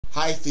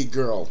Hyphy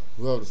girl,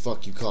 whoever the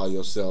fuck you call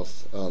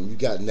yourself, you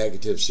got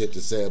negative shit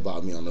to say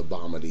about me on the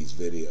bottom of these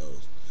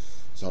videos.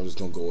 So I'm just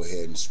going to go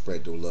ahead and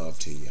spread the love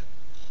to you.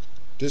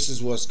 This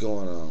is what's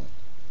going on.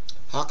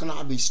 How can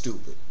I be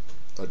stupid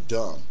or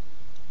dumb?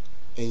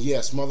 And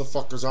yes,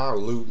 motherfuckers are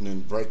looting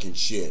and breaking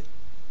shit.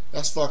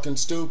 That's fucking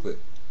stupid.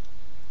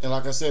 And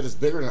like I said, it's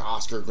bigger than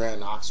Oscar Grant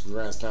and Oscar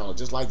Grant's family,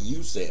 just like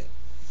you said.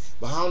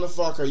 But how in the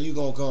fuck are you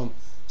going to come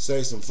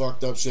say some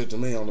fucked up shit to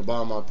me on the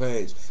bottom of my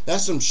page?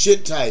 That's some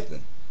shit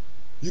typing.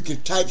 You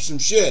can type some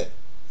shit,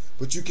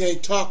 but you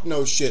can't talk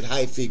no shit,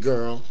 hyphy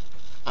girl.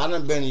 I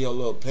done been to your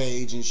little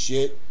page and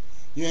shit.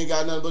 You ain't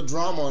got nothing but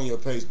drama on your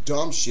page.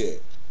 Dumb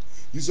shit.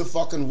 You's a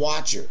fucking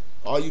watcher.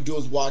 All you do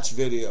is watch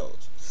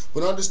videos.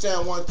 But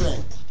understand one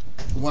thing.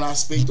 When I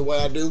speak the way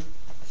I do,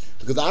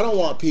 because I don't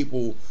want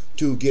people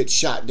to get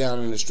shot down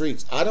in the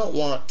streets. I don't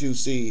want to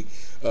see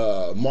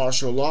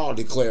martial law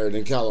declared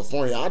in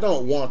California. I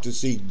don't want to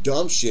see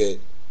dumb shit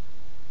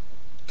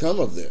come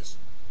of this.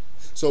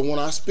 So when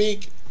I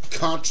speak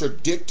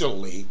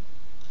contradictorily,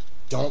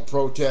 don't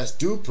protest,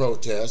 do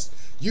protest,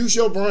 use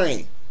your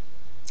brain.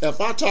 If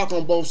I talk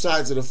on both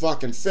sides of the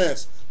fucking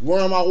fence,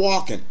 where am I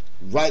walking?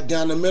 Right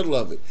down the middle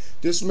of it.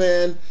 This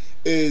man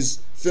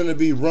is finna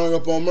be rung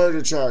up on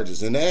murder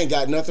charges, and they ain't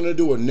got nothing to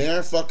do with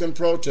near fucking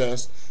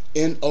protest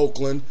in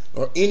Oakland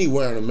or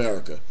anywhere in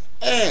America.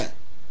 And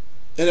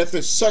if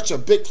it's such a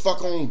big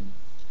fucking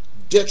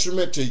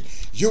detriment to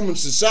human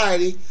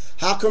society,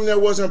 how come there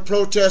wasn't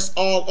protests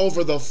all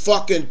over the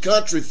fucking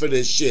country for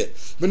this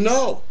shit? But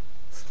no.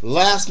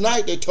 Last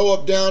night they tore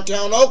up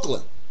downtown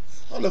Oakland.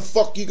 How the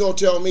fuck you gonna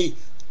tell me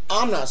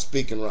I'm not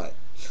speaking right?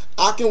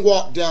 I can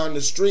walk down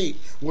the street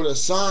with a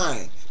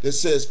sign that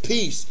says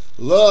peace,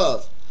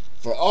 love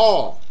for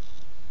all.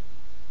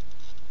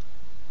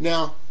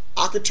 Now,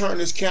 I could turn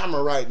this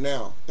camera right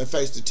now and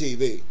face the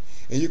TV,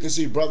 and you can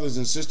see brothers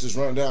and sisters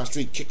running down the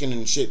street kicking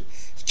and shit,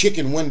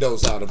 kicking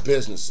windows out of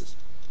businesses.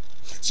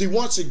 See,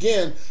 once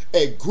again,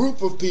 a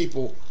group of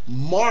people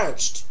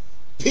marched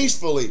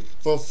peacefully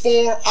for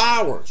 4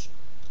 hours.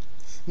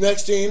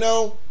 Next thing you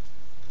know,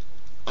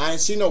 I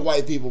ain't see no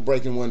white people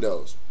breaking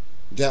windows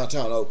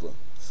downtown Oakland.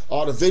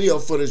 All the video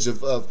footage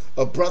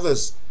of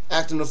brothers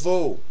acting a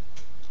fool.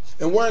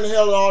 And where in the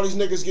hell did all these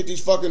niggas get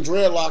these fucking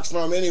dreadlocks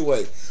from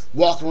anyway?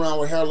 Walking around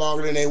with hair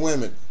longer than they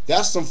women.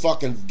 That's some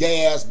fucking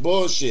gay ass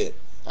bullshit.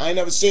 I ain't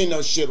never seen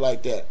no shit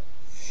like that.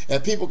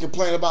 And people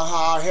complain about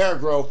how our hair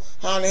grow.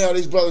 How in the hell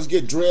these brothers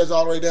get dreads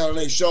all the way down on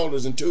their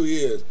shoulders in 2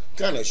 years?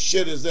 What kind of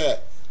shit is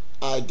that?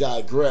 I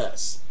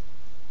digress.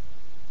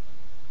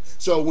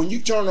 So when you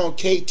turn on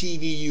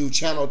KTVU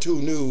Channel 2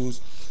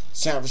 News,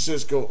 San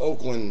Francisco,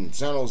 Oakland,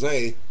 San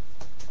Jose,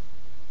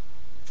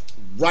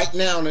 right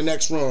now in the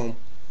next room,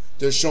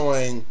 they're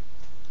showing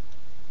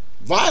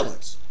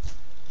violence.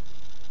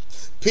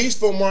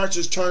 Peaceful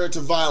marches turn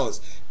into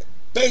violence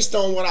based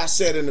on what I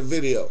said in the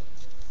video.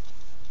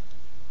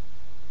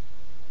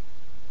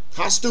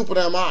 How stupid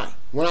am I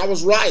when I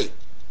was right?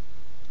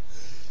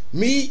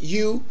 Me,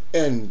 you,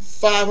 and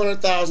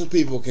 500,000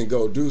 people can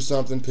go do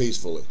something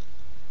peacefully.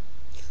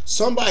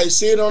 Somebody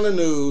see it on the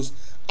news,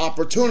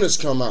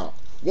 opportunists come out.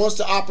 Once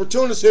the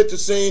opportunists hit the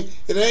scene,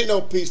 it ain't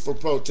no peaceful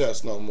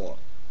protest no more.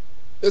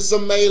 It's a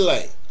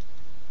melee.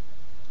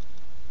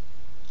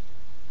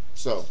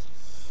 So,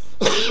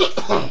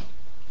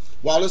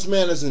 while this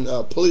man is in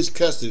police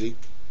custody,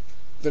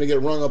 gonna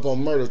get rung up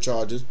on murder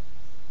charges,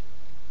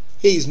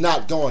 he's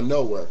not going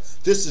nowhere.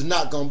 This is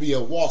not going to be a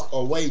walk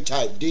away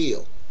type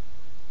deal.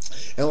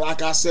 And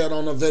like I said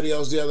on the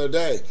videos the other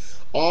day,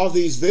 all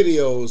these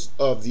videos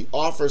of the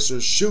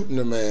officers shooting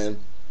the man,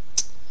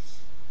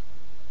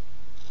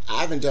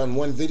 I haven't done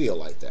one video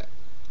like that.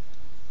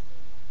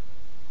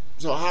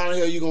 So how the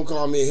hell you going to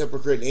call me a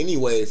hypocrite in any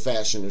way,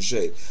 fashion, or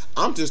shape?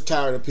 I'm just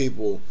tired of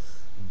people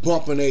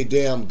bumping their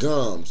damn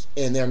gums,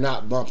 and they're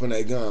not bumping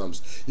their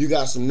gums. You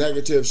got some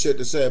negative shit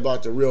to say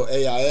about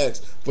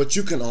TheRealAix's, but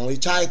you can only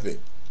type it.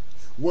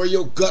 Where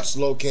your guts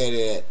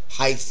located at,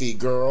 hyphy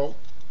girl?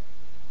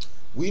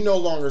 We no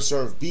longer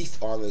serve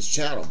beef on this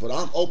channel, but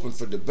I'm open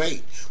for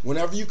debate.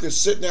 Whenever you can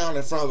sit down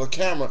in front of a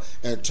camera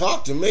and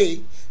talk to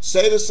me,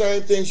 say the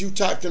same things you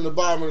typed in the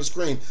bottom of the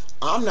screen.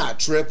 I'm not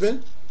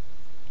tripping,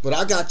 but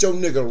I got your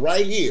nigga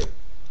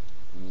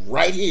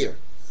right here,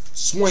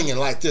 swinging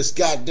like this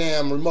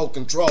goddamn remote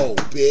control,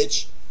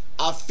 bitch.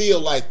 I feel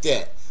like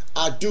that.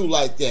 I do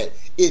like that.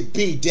 It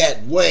be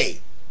that way.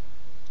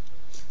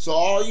 So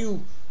all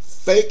you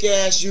fake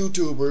ass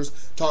YouTubers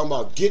talking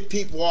about get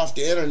people off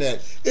the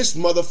internet, it's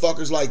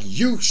motherfuckers like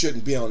you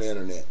shouldn't be on the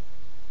internet.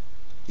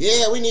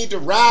 Yeah, we need to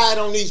ride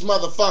on these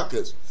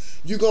motherfuckers.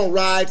 You gonna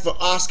ride for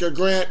Oscar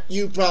Grant?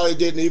 You probably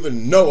didn't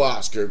even know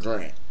Oscar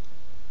Grant.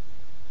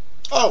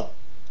 Oh,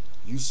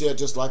 you said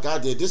just like I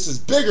did, this is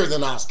bigger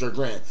than Oscar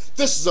Grant.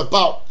 This is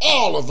about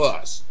all of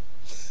us.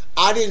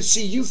 I didn't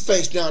see you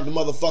face down the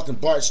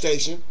motherfucking BART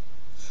station.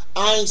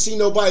 I ain't see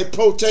nobody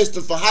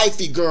protesting for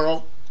hyphy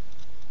girl.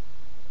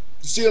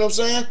 You see what I'm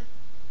saying?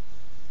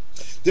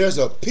 There's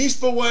a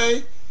peaceful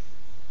way,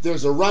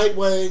 there's a right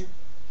way,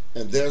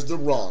 and there's the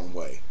wrong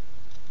way.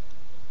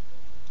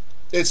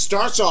 It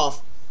starts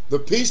off the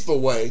peaceful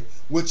way,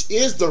 which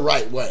is the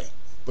right way,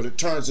 but it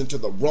turns into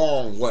the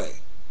wrong way.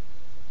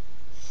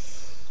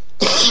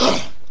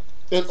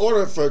 In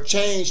order for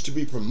change to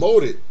be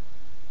promoted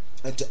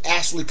and to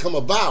actually come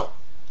about,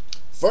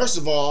 first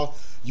of all,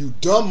 you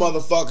dumb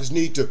motherfuckers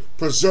need to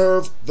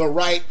preserve the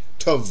right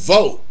to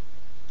vote.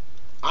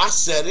 I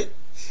said it.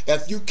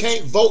 If you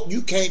can't vote,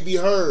 you can't be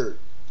heard.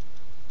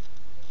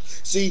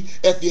 See,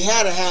 if you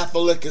had a half a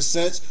lick of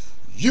sense,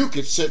 you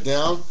could sit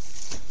down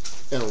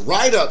and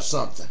write up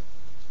something.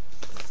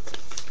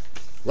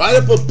 Write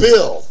up a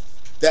bill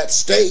that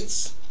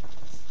states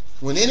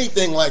when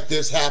anything like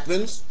this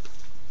happens,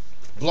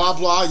 blah,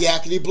 blah,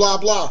 yakety, blah,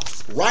 blah.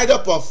 Write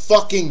up a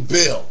fucking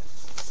bill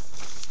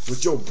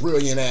with your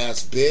brilliant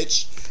ass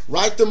bitch.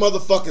 Write the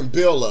motherfucking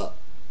bill up.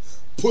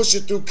 Push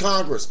it through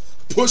Congress.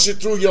 Push it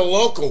through your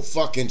local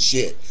fucking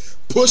shit.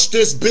 Push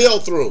this bill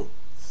through.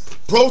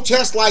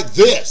 Protest like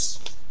this.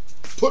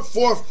 Put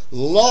forth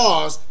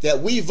laws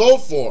that we vote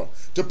for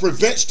to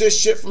prevent this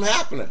shit from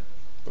happening.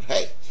 But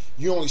hey,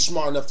 you're only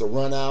smart enough to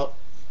run out,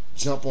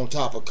 jump on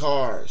top of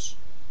cars.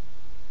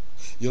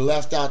 You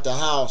left out the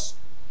house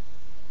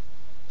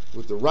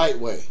with the right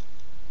way,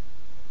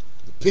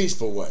 the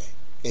peaceful way,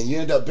 and you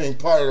end up being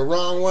part of the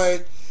wrong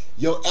way.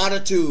 Your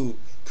attitude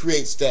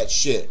creates that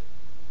shit.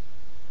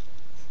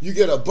 You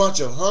get a bunch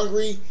of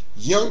hungry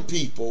young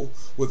people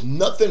with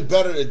nothing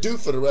better to do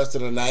for the rest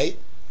of the night,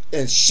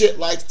 and shit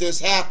like this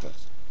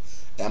happens.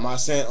 Am I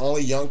saying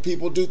only young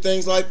people do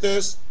things like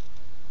this?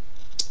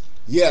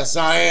 Yes,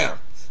 I am.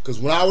 Because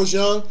when I was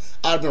young,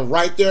 I'd have been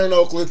right there in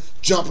Oakland,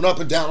 jumping up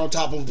and down on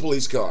top of a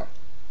police car.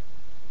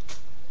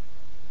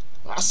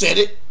 I said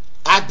it.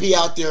 I'd be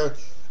out there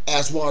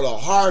as one of the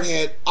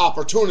hard-head,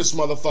 opportunist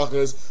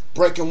motherfuckers,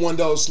 breaking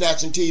windows,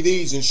 snatching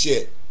TVs and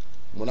shit.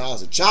 When I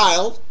was a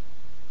child,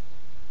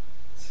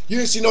 you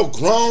didn't see no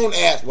grown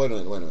ass. Wait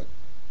a minute.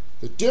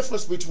 The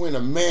difference between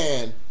a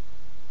man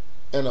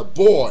and a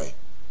boy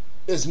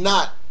is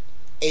not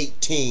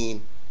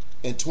 18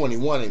 and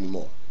 21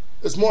 anymore.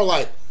 It's more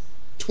like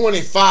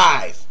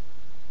 25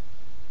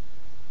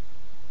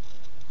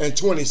 and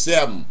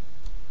 27.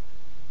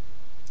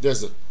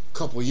 There's a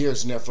couple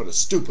years in there for the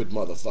stupid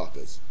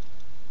motherfuckers.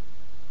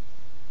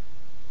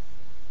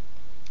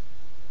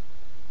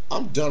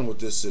 I'm done with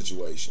this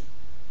situation.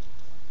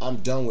 I'm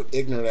done with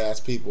ignorant ass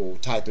people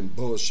typing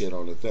bullshit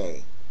on the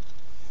thing.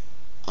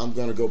 I'm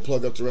gonna go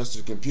plug up the rest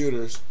of the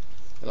computers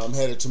and I'm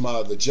headed to my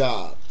other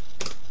job.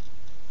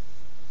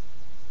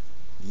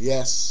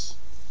 Yes,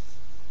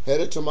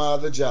 headed to my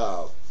other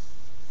job.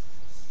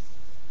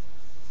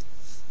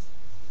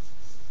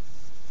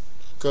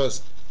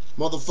 Because,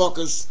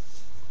 motherfuckers,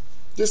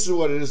 this is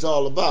what it is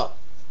all about.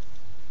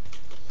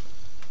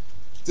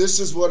 This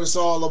is what it's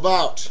all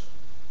about.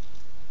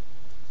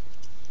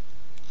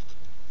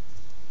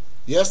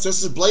 Yes,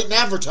 this is blatant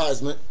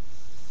advertisement.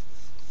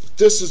 But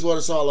this is what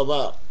it's all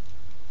about.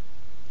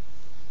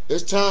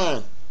 It's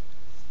time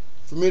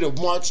for me to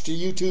march to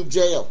YouTube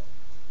jail.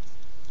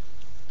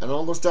 And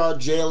I'm going to start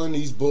jailing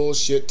these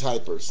bullshit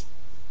typers.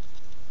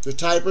 The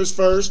typers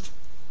first,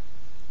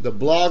 the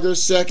bloggers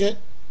second,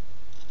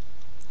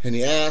 and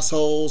the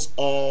assholes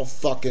all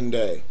fucking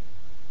day.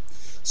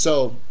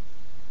 So,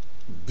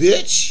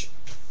 bitch,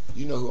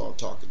 you know who I'm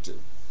talking to.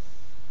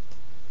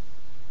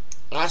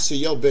 I see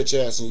your bitch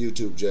ass in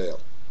YouTube jail.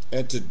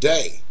 And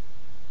today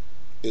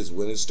is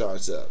when it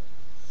starts up.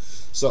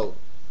 So,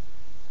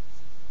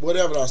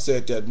 whatever I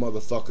said that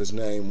motherfucker's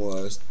name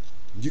was,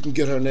 you can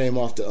get her name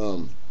off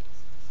the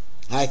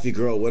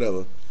hyphiegirl,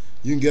 whatever.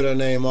 You can get her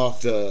name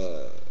off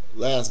the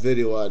last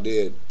video I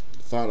did,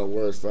 Final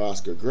Words for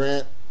Oscar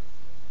Grant,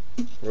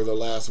 or the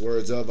last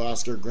words of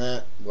Oscar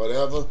Grant,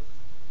 whatever.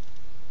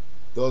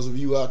 Those of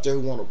you out there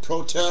who want to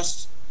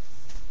protest,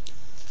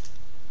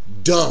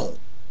 don't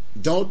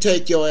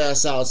take your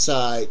ass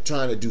outside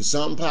trying to do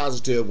something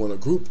positive when a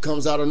group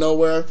comes out of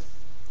nowhere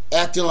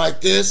acting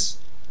like this.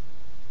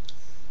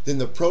 Then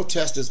the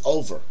protest is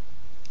over.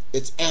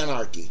 It's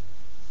anarchy.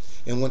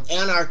 And when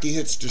anarchy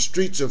hits the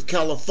streets of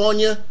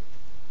California,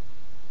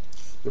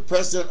 the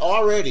president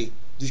already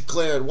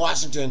declared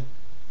Washington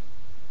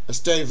a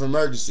state of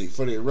emergency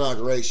for the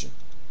inauguration.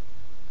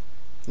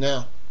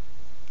 Now,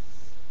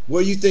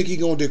 what do you think he's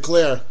going to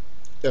declare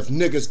if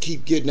niggas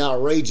keep getting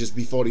outrageous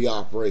before the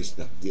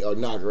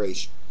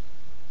inauguration?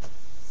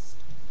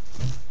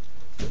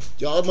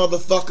 Y'all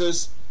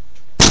motherfuckers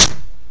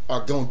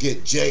are going to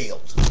get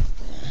jailed.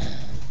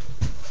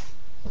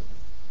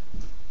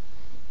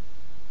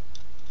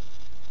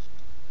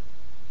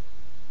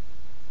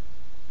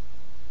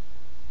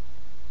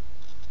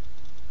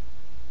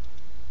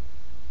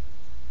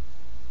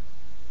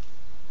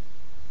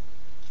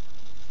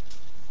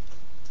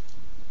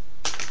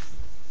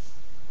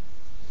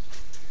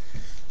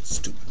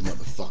 Stupid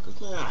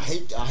motherfuckers. Man,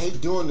 I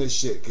hate doing this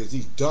shit because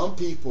these dumb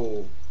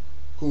people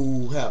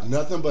who have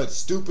nothing but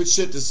stupid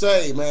shit to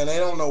say, man, they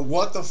don't know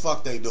what the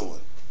fuck they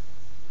doing.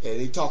 And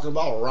they talking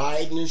about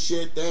rioting and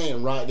shit. They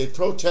ain't right. They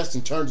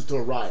protesting turns into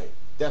a riot.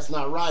 That's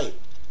not right.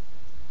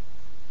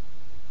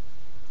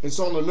 It's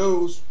on the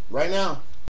news right now.